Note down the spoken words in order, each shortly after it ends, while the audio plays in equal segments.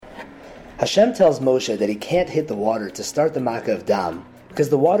Hashem tells Moshe that he can't hit the water to start the makkah of dam because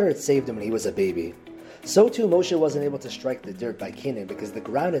the water had saved him when he was a baby. So too Moshe wasn't able to strike the dirt by Canaan because the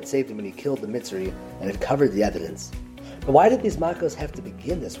ground had saved him when he killed the Mitzri and had covered the evidence. But why did these makkos have to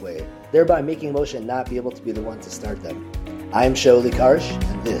begin this way, thereby making Moshe not be able to be the one to start them? I'm Shaoli Karsh,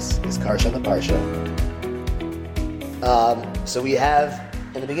 and this is Karsh on the Parsha. So we have,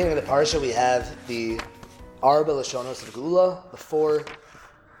 in the beginning of the Parsha, we have the Arba Lashonos of Geula, the 4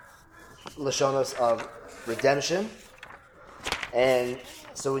 Lashonos of redemption. And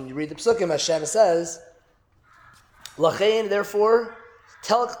so when you read the Psukim, Hashem says, Lachein, therefore,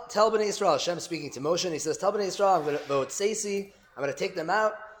 tell Bnei Yisrael, Hashem speaking to Moshe, and he says, tell Bnei Yisrael, I'm going to vote Seisi, I'm going to take them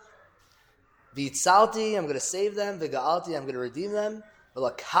out. V'itzalti, I'm going to save them. V'ga'alti, I'm going to redeem them.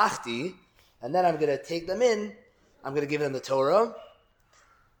 V'lakachti, and then I'm going to take them in. I'm going to give them the Torah.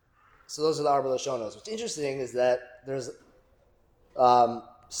 So those are the Arba Lashonos. What's interesting is that there's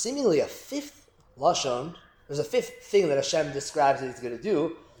seemingly a 5th Lashon. There's a 5th thing that Hashem describes that he's going to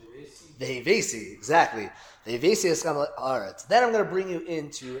do. The Hevesi, exactly. The Hevesi is Eskam Haaretz. Then I'm going to bring you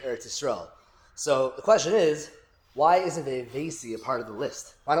into Eretz Yisrael. So the question is, why isn't the Hevesi a part of the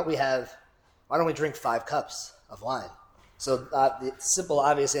list? Why don't we drink 5 cups of wine? So the simple,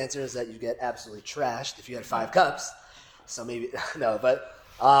 obvious answer is that you get absolutely trashed if you had 5 cups. So maybe, no, but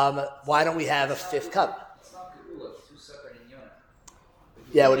why don't we have a 5th cup? It's not Geula, it's 2 separate in Yonah.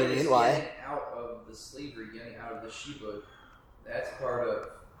 Yeah, what do you mean? Why? Getting out of the slavery, getting out of the Shibud, that's part of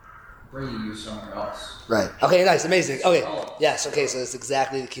bringing you somewhere else. Right. Okay, nice, amazing. Okay, yes, okay, so that's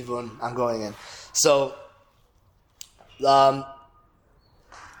exactly the kivun I'm going in. So, these are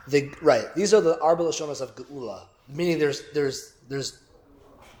the Arba Lashonos of Geula. Meaning there's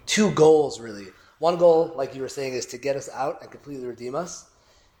 2 goals, really. One goal, like you were saying, is to get us out and completely redeem us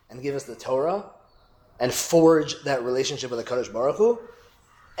and give us the Torah and forge that relationship with the Kadosh Baruch Hu.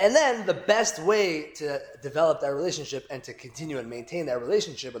 And then the best way to develop that relationship and to continue and maintain that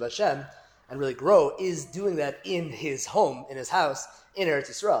relationship with Hashem and really grow is doing that in his home, in his house, in Eretz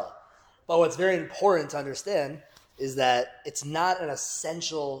Yisrael. But what's very important to understand is that it's not an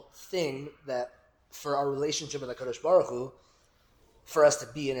essential thing that for our relationship with the Kadosh Baruch Hu for us to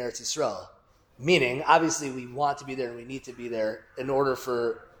be in Eretz Yisrael. Meaning, obviously, we want to be there and we need to be there in order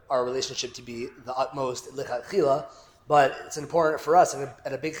for our relationship to be the utmost lichatchila. But it's important for us and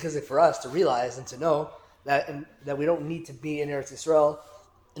a big chizuk for us to realize and to know that we don't need to be in Eretz Yisrael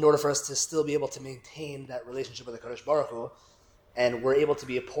in order for us to still be able to maintain that relationship with the Kadosh Baruch Hu. And we're able to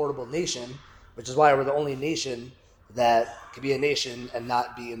be a portable nation, which is why we're the only nation that could be a nation and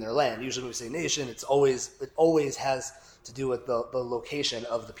not be in their land. Usually when we say nation, it always has to do with the location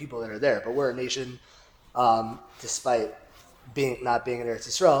of the people that are there. But we're a nation despite not being in Eretz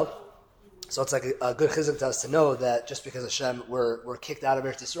Yisrael. So it's like a good chizuk to us to know that just because Hashem, we're kicked out of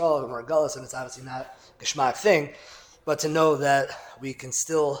Eretz Yisrael and we're gullus, and it's obviously not a geshmak thing, but to know that we can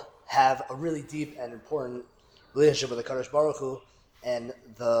still have a really deep and important relationship with the Kadosh Baruch Hu. And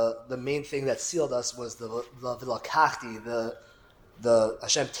the main thing that sealed us was the vilakachti, the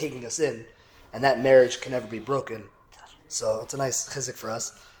Hashem taking us in, and that marriage can never be broken. So it's a nice chizuk for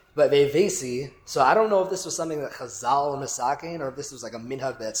us. But ve'vesi, so I don't know if this was something that Chazal were misaking, or if this was like a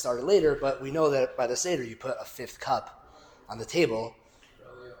minhag that started later, but we know that by the Seder you put a 5th cup on the table.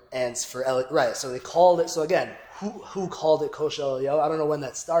 And it's for Eli, right, so they called it, so again, who called it Kosher Elio? I don't know when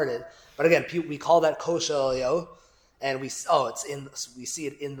that started, but again, we call that Kosher Elio. And we see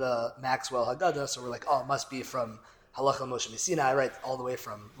it in the Maxwell Haggadah, so we're like, it must be from Halacha Moshe Sinai, right? All the way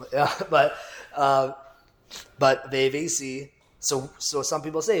from, but Ve'evesi. So some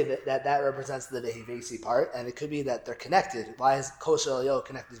people say that represents the Ve'evesi part, and it could be that they're connected. Why is Kosher Elio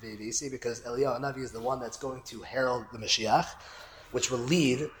connected to Ve'evesi? Because Elio Hanavi is the one that's going to herald the Mashiach, which will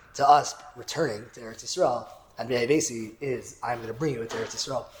lead to us returning to Eretz Yisrael. And Ve'evesi is, I'm going to bring you into Eretz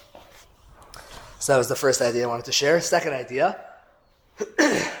Yisrael. So that was the first idea I wanted to share. Second idea,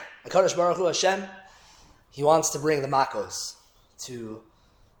 the Kadosh Baruch Hu Hashem, he wants to bring the makkos to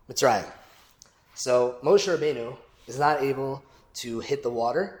Mitzrayim. So Moshe Rabbeinu is not able to hit the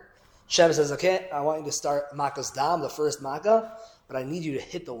water. Hashem says, okay, I want you to start makkos dam, the first makkah, but I need you to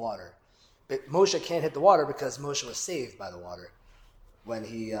hit the water. But Moshe can't hit the water because Moshe was saved by the water when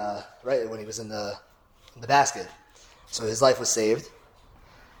he was in the basket. So his life was saved.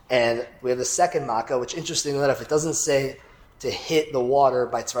 And we have the second makkah, which interestingly enough, it doesn't say to hit the water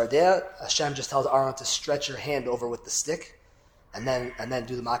by tzvardea. Hashem just tells Aaron to stretch your hand over with the stick, and then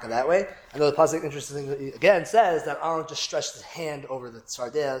do the makkah that way. And the pasuk, interestingly, again says that Aaron just stretched his hand over the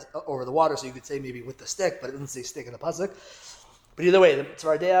tzvardea, over the water, so you could say maybe with the stick, but it doesn't say stick in the pasuk. But either way, the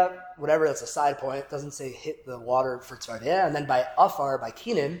tzvardea, whatever, that's a side point. It doesn't say hit the water for tzvardea. And then by afar, by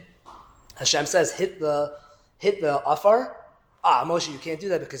Kenan, Hashem says, hit the afar. Moshe, you can't do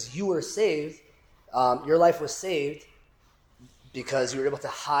that because you were saved. Your life was saved because you were able to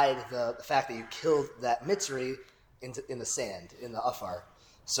hide the fact that you killed that mitzri in the sand, in the afar.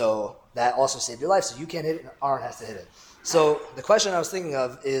 So that also saved your life. So you can't hit it, and Aaron has to hit it. So the question I was thinking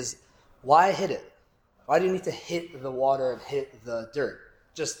of is, why hit it? Why do you need to hit the water and hit the dirt?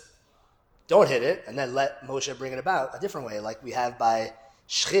 Just don't hit it, and then let Moshe bring it about a different way, like we have by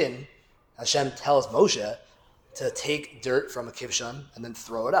Shechin. Hashem tells Moshe to take dirt from a kivshon and then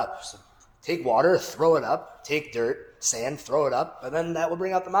throw it up. So take water, throw it up. Take dirt, sand, throw it up, and then that will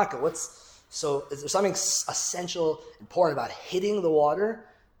bring out the makkos. So is there something essential, important about hitting the water?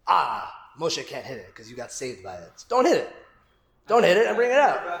 Moshe can't hit it because you got saved by it. So don't hit it. Don't hit it and bring it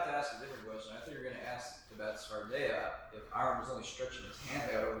out. I was about to ask a different question. I thought you were going to ask about Svardeya. If Aaron was only stretching his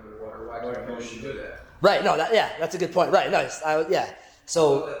hand out over the water, why couldn't Moshe do that? Right, no, that's a good point. Right, nice.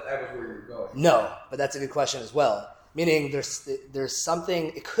 So that was where you were going. No, but that's a good question as well. Meaning there's something,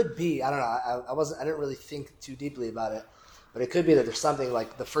 it could be, I don't know, I didn't really think too deeply about it, but it could be that there's something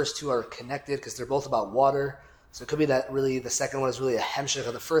like the first two are connected because they're both about water. So it could be that really the second one is really a hemshech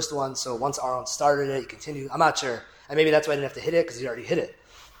of the first one. So once Aaron started it, he continued. I'm not sure. And maybe that's why I didn't have to hit it because he already hit it.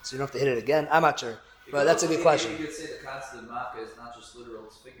 So you don't have to hit it again. I'm not sure. But that's a good question. You could say the concept of makkos is not just literal,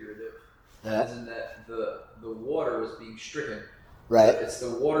 it's figurative. As in that the water was being stricken. Right. It's the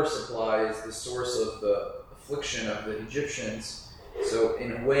water supply is the source of the affliction of the Egyptians. So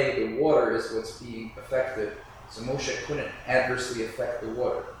in a way, the water is what's being affected. So Moshe couldn't adversely affect the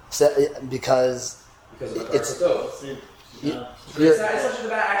water. Because of the it's it's not as much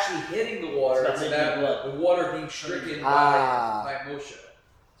about actually hitting the water, it's about the water being stricken by Moshe. So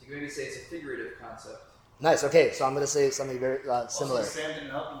you can maybe say it's a figurative concept. Nice, okay, so I'm going to say something very similar. Also, sand didn't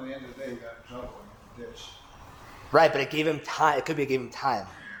help him at the end of the day, he got in trouble in the ditch. Right, but it gave him time. It could be it gave him time.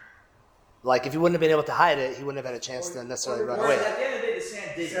 Like, if he wouldn't have been able to hide it, he wouldn't have had a chance to necessarily run away. At the end of the day, the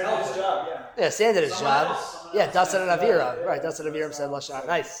sand did Sand help did his him. job, Yeah, Sand did his job. Someone Dustin and else Avira. Right, Dustin and Avira said, Lashon.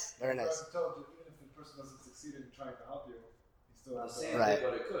 Nice, very nice. I told you, even if the person doesn't succeed in trying to help you, he still has to. Sand did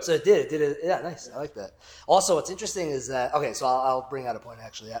what it could. So it did. Yeah, nice. I like that. Also, what's interesting is that, okay, so I'll bring out a point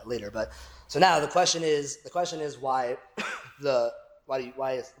actually later, but so now the question is why why do you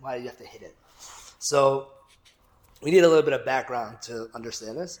have to hit it? So we need a little bit of background to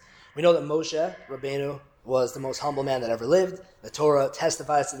understand this. We know that Moshe Rabbeinu was the most humble man that ever lived. The Torah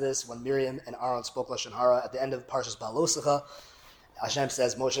testifies to this when Miriam and Aaron spoke Lashon Hara at the end of Parshas Balosecha. Hashem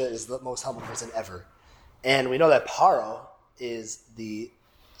says Moshe is the most humble person ever. And we know that Paro is the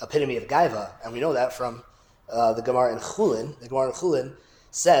epitome of Gaiva, and we know that from the Gemara in Chulin. The Gemara in Chulin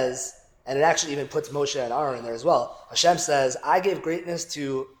says, and it actually even puts Moshe and Aaron in there as well. Hashem says, I gave greatness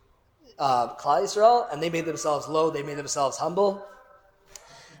to Klal Yisrael, and they made themselves low, they made themselves humble.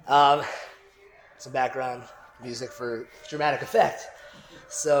 Some background music for dramatic effect.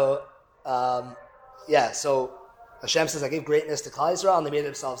 So, so Hashem says, I gave greatness to Klal Yisrael, and they made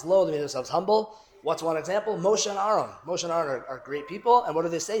themselves low, they made themselves humble. What's one example? Moshe and Aaron. Moshe and Aaron are great people, and what do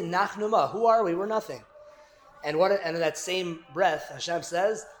they say? Nachnuma. Who are we? We're nothing. And in that same breath, Hashem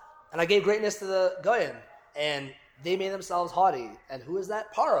says, and I gave greatness to the Goyim, and they made themselves haughty. And who is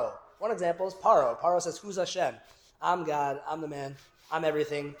that? Paro. One example is Paro. Paro says, who's Hashem? I'm God, I'm the man, I'm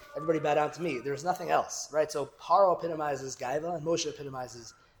everything, everybody bow down to me. There's nothing else, right? So Paro epitomizes Gaiva, and Moshe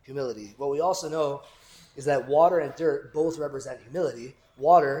epitomizes humility. What we also know is that water and dirt both represent humility.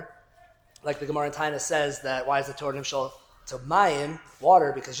 Water, like the Gemara in Taina says, that why is the Torah nimshal to Mayim,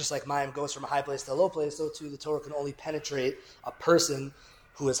 water, because just like Mayim goes from a high place to a low place, so too the Torah can only penetrate a person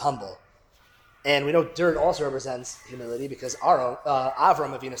who is humble. And we know dirt also represents humility because Avram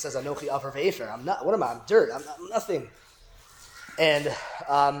Avinu says, Anochi Avar Ve'efer. I'm not, what am I? I'm dirt. I'm nothing. And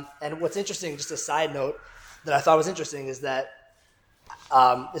what's interesting, just a side note that I thought was interesting, is that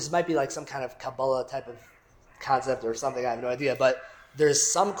this might be like some kind of Kabbalah type of concept or something, I have no idea, but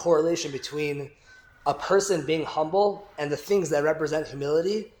there's some correlation between a person being humble and the things that represent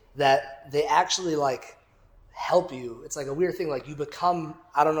humility, that they actually like help you. It's like a weird thing, like you become,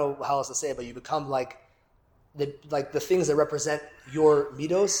 I don't know how else to say it, but you become like the things that represent your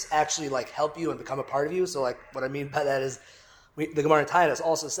midos actually like help you and become a part of you. So like what I mean by that is the Gemara in Tainus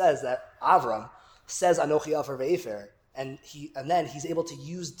also says that Avram says Anochi Avar Ve'efer, and then he's able to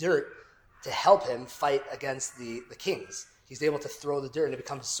use dirt to help him fight against the kings. He's able to throw the dirt and it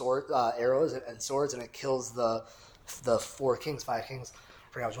becomes arrows and swords, and it kills the 5 kings. I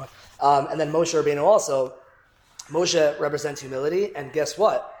forgot which one. And then Moshe Rabbeinu also, Moshe represents humility, and guess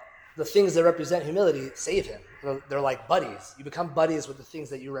what? The things that represent humility save him. They're like buddies. You become buddies with the things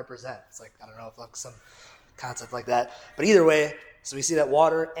that you represent. It's like, I don't know, if like some concept like that. But either way, So we see that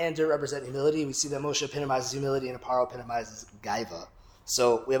water and dirt represent humility. We see that Moshe epitomizes humility and Paro epitomizes gaiva.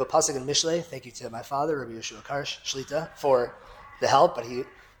 So we have a pasuk in Mishlei. Thank you to my father, Rabbi Yeshua Karsh Shlita, for the help. But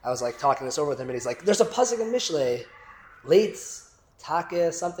I was like talking this over with him, and he's like, "There's a pasuk in Mishlei, late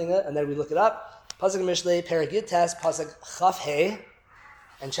take something," and then we look it up. Pasuk in Mishlei, Perek Yud Tes, pasuk Chaf Hey,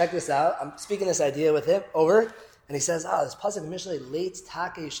 and check this out. I'm speaking this idea with him over, and he says, "This pasuk in Mishlei, late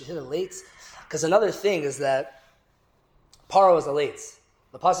take, you should hit a late," because another thing is that Paro is a late.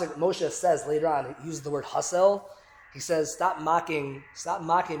 The pasuk Moshe says later on, he uses the word hasel. He says, "Stop mocking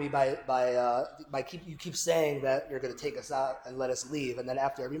me by you keep saying that you're going to take us out and let us leave, and then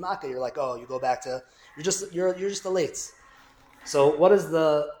after every makkah, you're like, oh, you go back to you're just the lates." So what is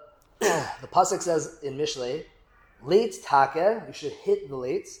the pasuk says in Mishlei? Late take, you should hit the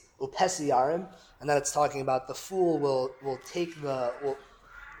lates. Upesi yarim, and then it's talking about the fool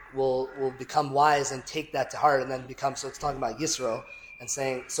will become wise and take that to heart, and then become. So it's talking about Yisro. And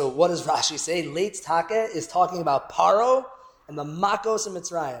saying, so what does Rashi say? Late Take is talking about Paro and the makkos of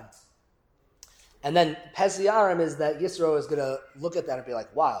Mitzrayim. And then Peziarim is that Yisro is going to look at that and be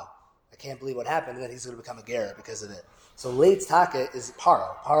like, wow, I can't believe what happened. And then he's going to become a Ger because of it. So late Take is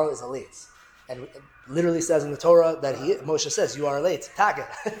Paro. Paro is a late. And it literally says in the Torah that Moshe says, you are late. Take.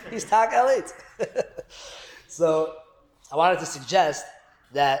 He's Take late. So I wanted to suggest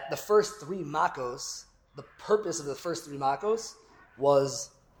that the first three makkos, the purpose of the first three makkos,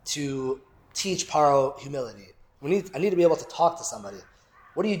 was to teach Paro humility. I need to be able to talk to somebody.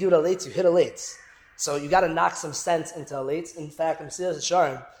 What do you do to lates? You hit a lates. So you got to knock some sense into a lates. In fact, in Mesilas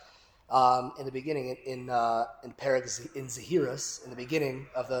Yesharim, in the beginning, in Perek in Zehirus, in the beginning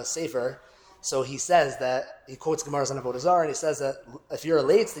of the Sefer, so he says that, he quotes Gemara's on Avodah Zarah, and he says that if you're a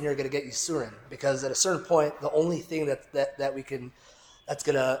lates, then you're going to get Yisurim. Because at a certain point, the only thing that's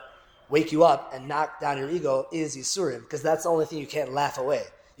going to wake you up and knock down your ego is Yisurim, because that's the only thing you can't laugh away.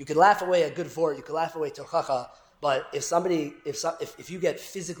 You can laugh away a good vort, you can laugh away tochacha, but if you get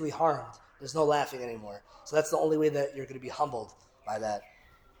physically harmed, there's no laughing anymore. So that's the only way that you're going to be humbled by that.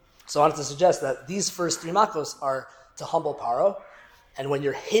 So I wanted to suggest that these first three makkos are to humble Paro, and when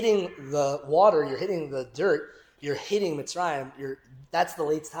you're hitting the water, you're hitting the dirt, you're hitting Mitzrayim, that's the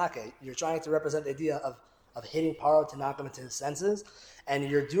late take. You're trying to represent the idea of hitting Paro to knock him into his senses. And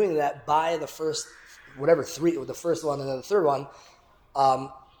you're doing that by the first, the first one and then the third one,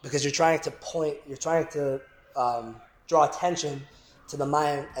 because you're trying to draw attention to the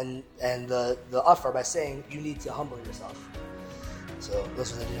mind and the offer by saying you need to humble yourself. So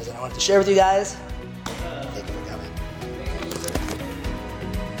those are the ideas that I wanted to share with you guys. Thank you.